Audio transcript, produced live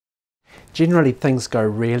Generally things go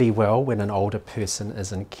really well when an older person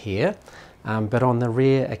is in care, but on the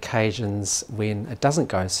rare occasions when it doesn't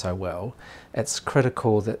go so well, it's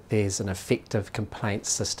critical that there's an effective complaints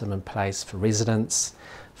system in place for residents,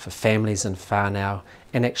 for families in whānau,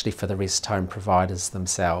 and actually for the rest home providers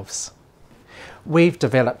themselves. We've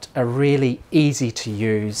developed a really easy to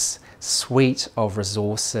use suite of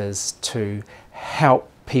resources to help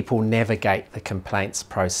people navigate the complaints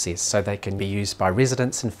process, so they can be used by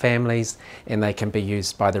residents and families, and they can be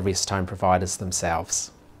used by the rest home providers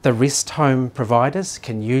themselves. The rest home providers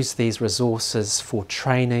can use these resources for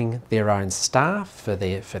training their own staff, for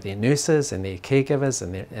their nurses and their caregivers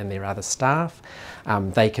and their other staff.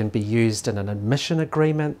 They can be used in an admission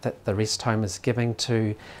agreement that the rest home is giving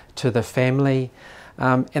to the family.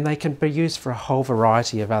 And they can be used for a whole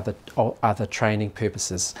variety of other training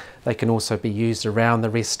purposes. They can also be used around the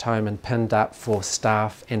rest home and pinned up for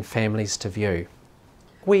staff and families to view.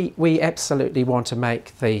 We absolutely want to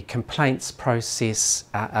make the complaints process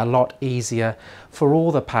a lot easier for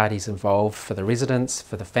all the parties involved, for the residents,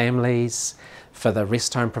 for the families, for the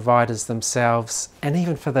rest home providers themselves, and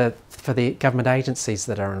even for the government agencies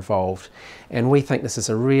that are involved. And we think this is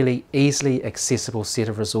a really easily accessible set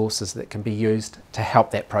of resources that can be used to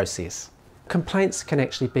help that process. Complaints can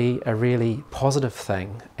actually be a really positive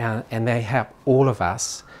thing, and they help all of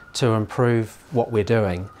us to improve what we're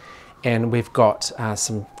doing. And we've got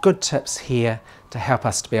some good tips here to help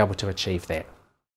us to be able to achieve that.